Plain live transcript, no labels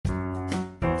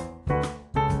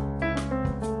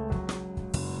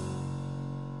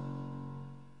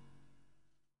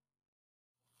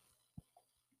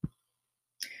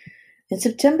In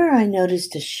September, I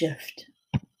noticed a shift.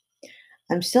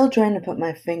 I'm still trying to put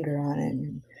my finger on it.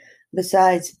 And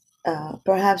besides,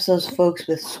 perhaps those folks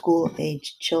with school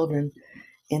aged children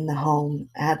in the home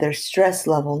had their stress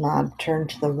level knob turned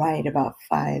to the right about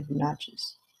 5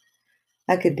 notches.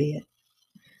 That could be it.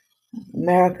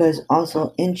 America is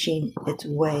also inching its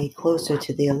way closer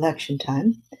to the election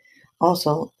time.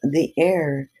 Also, the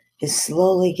air is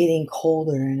slowly getting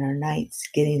colder and our nights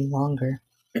getting longer.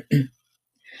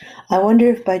 I wonder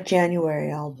if by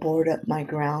January I'll board up my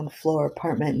ground floor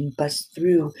apartment and bust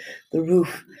through the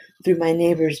roof through my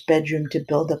neighbor's bedroom to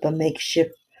build up a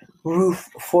makeshift roof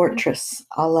fortress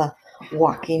a la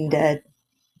Walking Dead.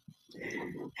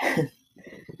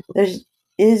 There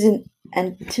is an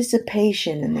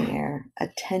anticipation in the air, a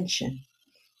tension,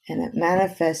 and it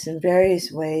manifests in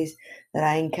various ways that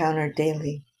I encounter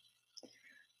daily.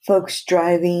 Folks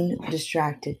driving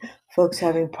distracted, folks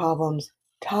having problems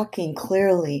talking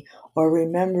clearly or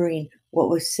remembering what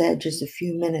was said just a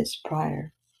few minutes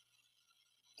prior.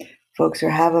 Folks are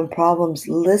having problems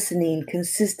listening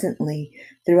consistently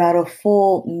throughout a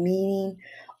full meeting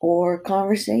or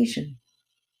conversation.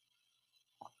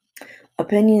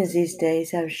 Opinions these days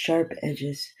have sharp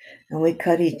edges, and we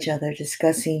cut each other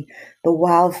discussing the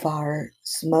wildfire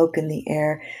smoke in the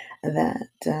air that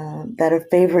a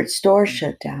favorite store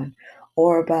shut down,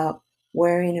 or about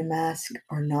wearing a mask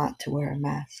or not to wear a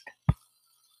mask.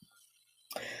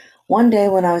 One day,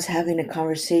 when I was having a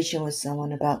conversation with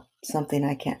someone about something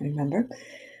I can't remember,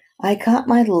 I caught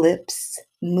my lips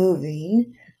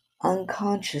moving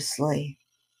unconsciously.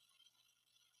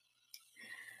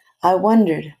 I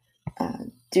wondered,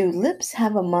 do lips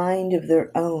have a mind of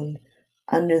their own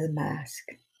under the mask?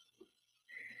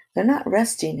 They're not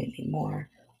resting anymore.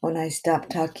 When I stop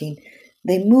talking,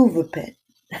 they move a bit,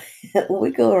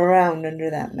 wiggle around under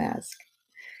that mask.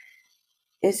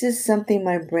 Is this something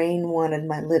my brain wanted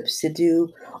my lips to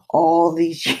do all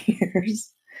these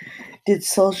years? Did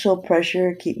social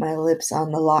pressure keep my lips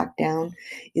on the lockdown?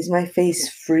 Is my face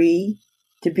free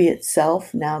to be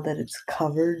itself now that it's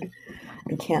covered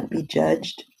and can't be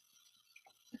judged?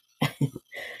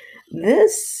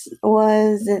 This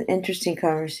was an interesting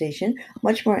conversation,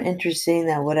 much more interesting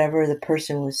than whatever the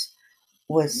person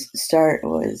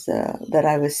that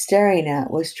I was staring at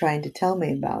was trying to tell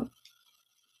me about.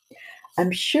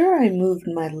 I'm sure I moved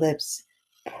my lips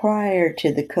prior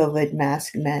to the COVID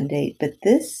mask mandate, but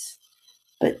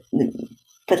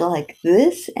but like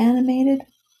this animated.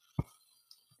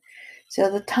 So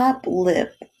the top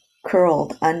lip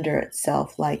curled under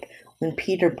itself, like when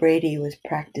Peter Brady was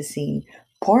practicing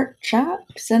pork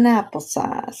chops and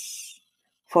applesauce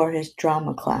for his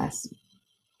drama class.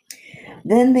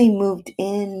 Then they moved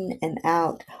in and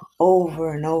out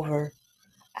over and over,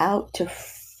 out to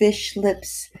fish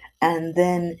lips and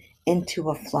then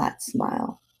into a flat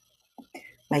smile.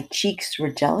 My cheeks were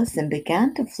jealous and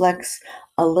began to flex,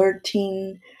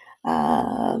 alerting,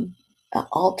 uh,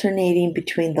 alternating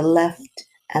between the left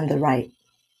and the right.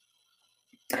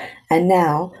 And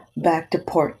now back to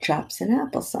pork chops and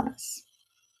applesauce.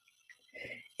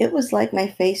 It was like my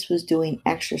face was doing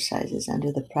exercises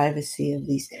under the privacy of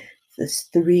these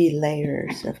 3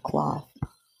 layers of cloth.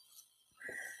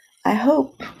 I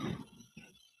hope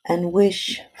and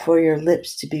wish for your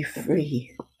lips to be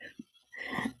free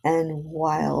and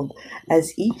wild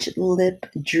as each lip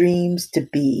dreams to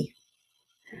be.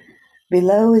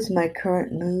 Below is my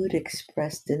current mood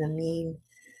expressed in a meme.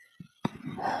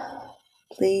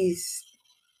 Please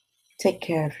take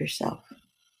care of yourself,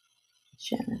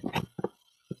 Shannon.